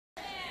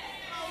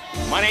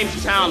My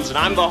name's Townsend.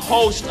 I'm the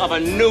host of a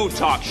new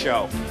talk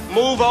show.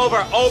 Move over,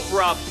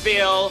 Oprah,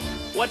 Phil.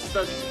 What's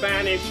the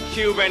Spanish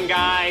Cuban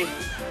guy?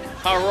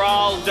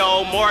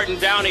 Geraldo, Morton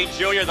Downey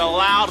Jr., the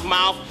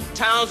loudmouth.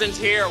 Townsend's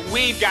here.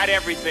 We've got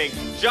everything.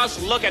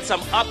 Just look at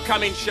some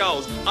upcoming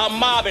shows. A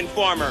mob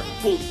informer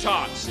who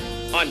talks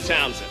on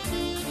Townsend.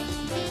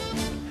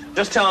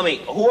 Just tell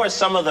me, who are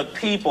some of the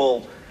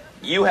people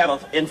you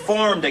have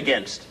informed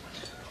against?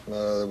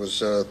 There was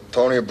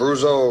Tony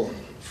Abruzzo,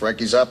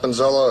 Frankie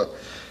Zappinzella,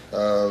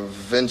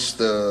 Vince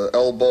the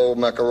Elbow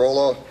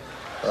Macarola.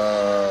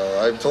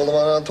 I told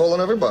on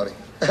everybody.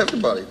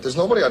 Everybody. There's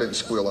nobody I didn't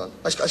squeal on.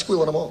 I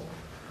squeal on them all.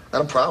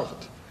 And I'm proud of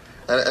it.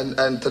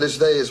 And to this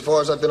day, as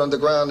far as I've been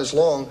underground this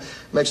long,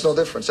 makes no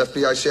difference.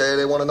 FBI, CIA,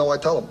 they want to know, I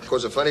tell them.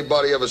 Because if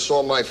anybody ever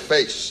saw my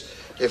face,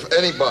 if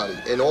anybody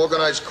in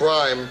organized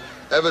crime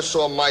ever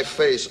saw my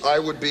face, I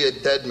would be a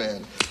dead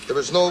man. There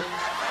is no... What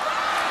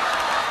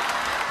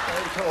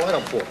are you turning a light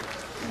on for?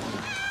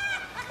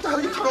 What the hell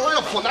are you turning a light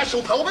on for?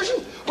 National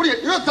television? What are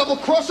you? You're a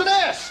double-crossing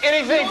ass.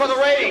 Anything for the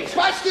ratings.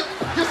 Basket,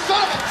 you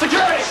son of a...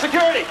 Security,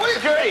 security, What are you,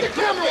 security. the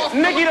camera off.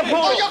 Nicky the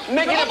Poodle, Oh,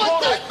 Nicky the like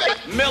Poodle. that,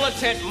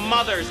 Militant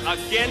mothers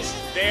against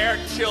their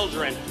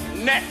children.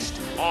 Next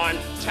on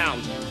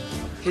Townsend.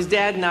 His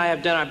dad and I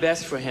have done our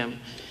best for him.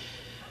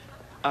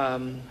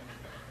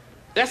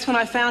 That's when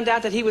I found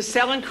out that he was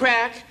selling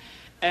crack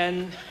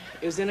and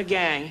it was in a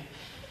gang.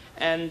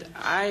 And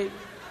I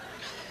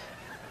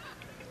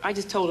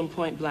just told him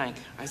point blank.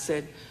 I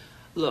said,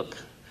 look,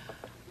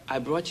 I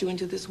brought you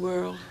into this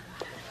world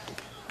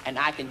and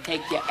I can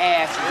take your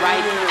ass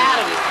right out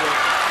of this world.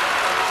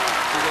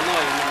 He's a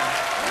lawyer now.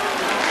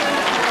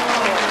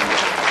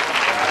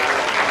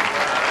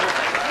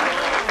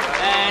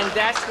 And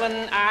that's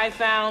when I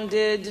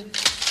founded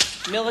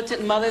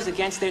Militant Mothers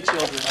Against Their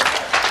Children.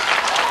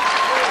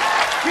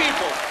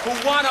 People who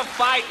want to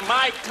fight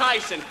Mike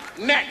Tyson.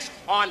 Next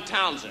on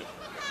Townsend.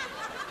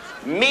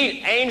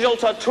 Meet Angel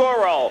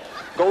Turturro,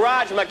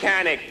 garage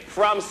mechanic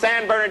from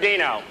San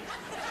Bernardino.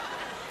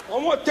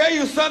 I'm gonna tell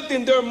you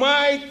something there,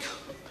 Mike.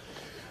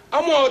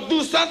 I'm gonna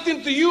do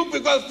something to you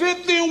because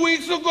 15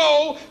 weeks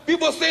ago,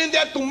 people saying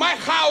that to my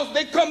house,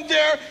 they come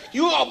there,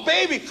 you a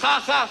baby, ha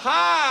ha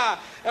ha.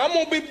 And I'm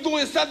gonna be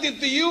doing something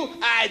to you,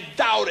 I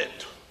doubt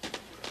it.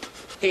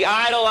 He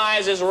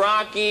idolizes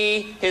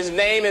Rocky. His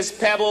name is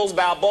Pebbles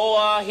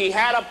Balboa. He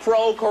had a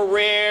pro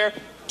career,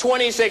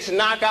 26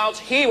 knockouts.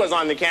 He was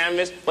on the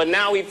canvas, but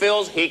now he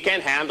feels he can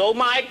handle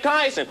Mike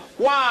Tyson.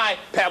 Why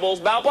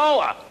Pebbles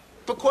Balboa?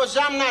 Because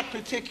I'm not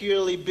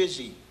particularly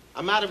busy.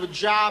 I'm out of a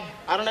job.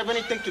 I don't have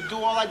anything to do.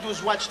 All I do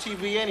is watch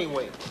TV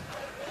anyway.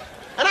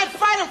 And I'd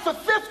fight him for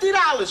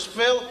 $50,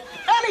 Phil.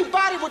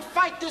 Anybody would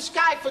fight this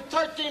guy for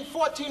 $13,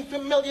 $14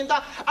 million.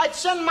 I'd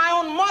send my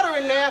own mother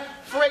in there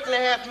for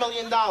 $8.5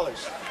 million.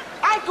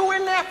 I'd go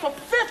in there for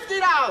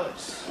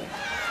 $50.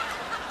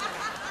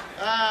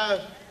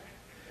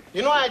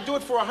 You know, I'd do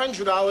it for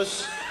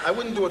 $100. I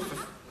wouldn't do it for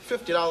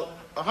 $50.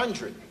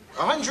 $100.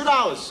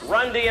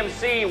 Run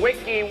DMC,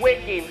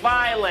 Wiki,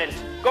 Violent,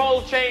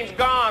 Gold Chains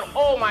Gone.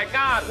 Oh my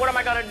God, what am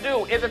I gonna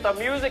do? Is it the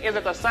music? Is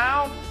it the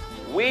sound?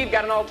 We've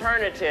got an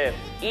alternative.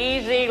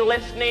 Easy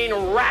listening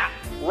rap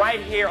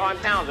right here on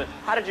Townsend.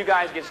 How did you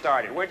guys get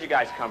started? Where'd you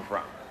guys come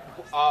from?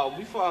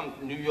 We from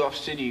New York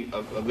City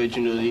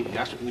originally.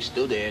 That's what we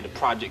still there, the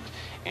project.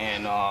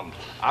 And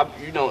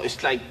you know,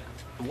 it's like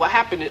what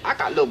happened is I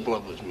got little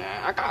brothers,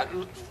 man. I got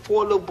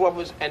 4 little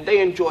brothers, and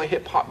they enjoy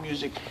hip hop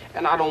music,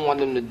 and I don't want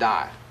them to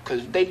die.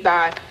 Cause if they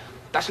die,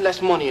 that's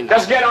less money in that.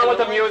 Just get on with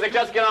the music.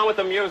 Just get on with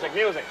the music.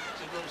 Music.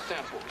 It's a little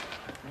sample.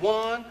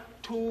 1,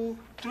 2,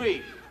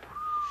 3.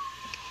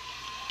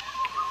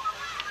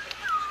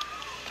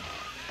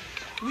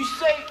 We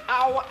say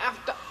hour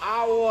after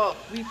hour,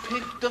 we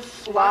pick the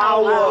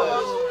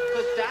flowers,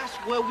 cause that's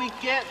where we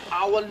get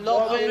our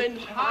love and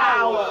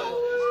power.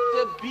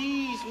 The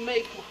bees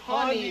make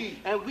honey,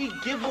 and we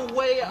give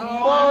away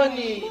our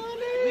money.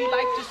 We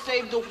like to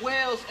save the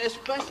whales,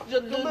 especially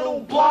the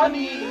little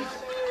bunnies.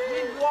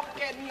 We walk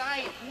at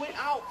night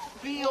without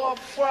fear or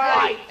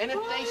fright, and if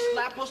they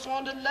slap us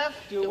on the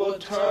left, it will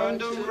turn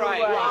to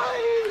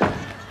right.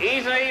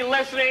 Easy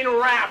listening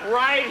rap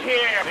right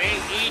here. They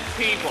eat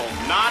people,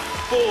 not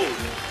food.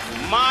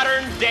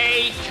 Modern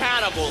day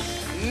cannibals.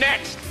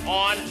 Next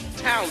on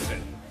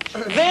Townsend.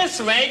 This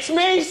makes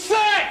me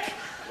sick!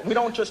 We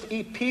don't just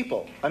eat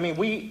people. I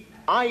mean,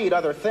 I eat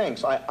other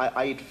things.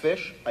 I eat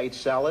fish, I eat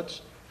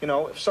salads. You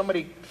know, if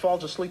somebody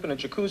falls asleep in a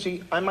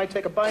jacuzzi, I might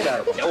take a bite out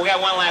of it. We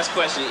got one last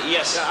question.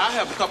 Yes. Yeah, I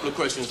have a couple of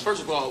questions.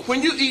 First of all,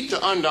 when you eat the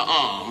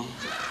underarm,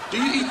 do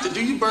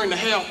you burn the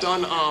hair off the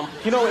underarm?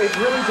 You know, it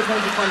really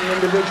depends upon the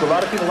individual. A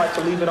lot of people like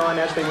to leave it on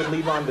as they would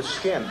leave on the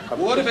skin.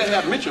 What if they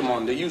have Mitchum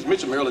on? They use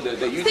Mitchum earlier.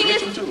 They use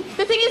Mitchum too.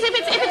 The thing is,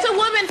 if it's a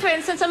woman, for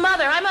instance, a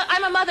mother.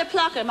 I'm a mother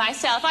plucker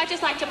myself. I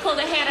just like to pull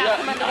the head out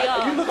from under the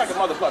arm. You look like a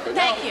mother plucker.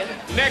 Thank you.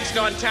 Next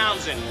on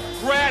Townsend,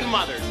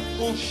 grandmothers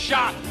who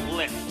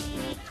shoplift.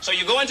 So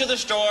you go into the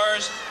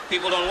stores,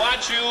 people don't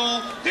watch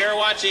you, they're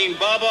watching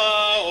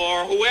Bubba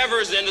or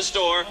whoever's in the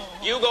store.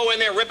 You go in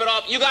there, rip it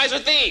off. You guys are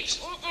thieves.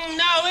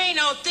 No, we ain't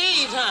no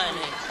thieves,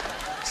 honey.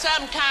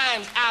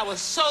 Sometimes our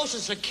Social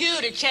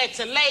Security checks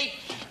are late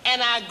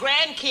and our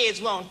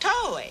grandkids want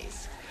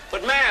toys.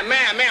 But ma'am,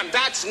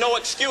 that's no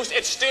excuse.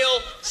 It's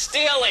still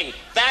stealing.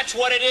 That's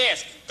what it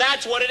is.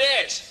 That's what it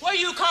is. What are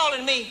you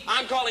calling me?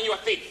 I'm calling you a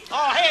thief.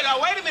 Oh, hey, now,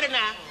 wait a minute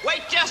now.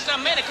 Wait just a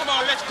minute. Come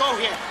on, let's go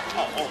here.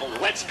 Oh,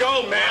 let's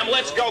go, ma'am.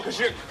 Let's go, because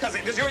you're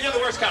the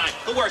worst kind.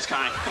 The worst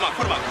kind. Come on,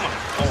 put him up. Come on.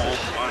 Oh,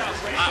 come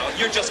on.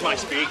 You're just my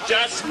speed.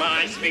 Just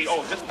my speed.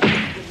 Oh, just...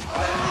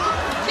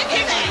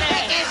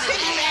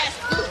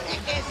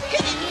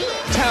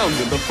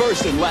 Townsend, the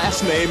first and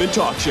last name in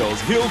talk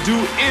shows. He'll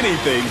do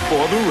anything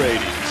for the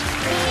ratings.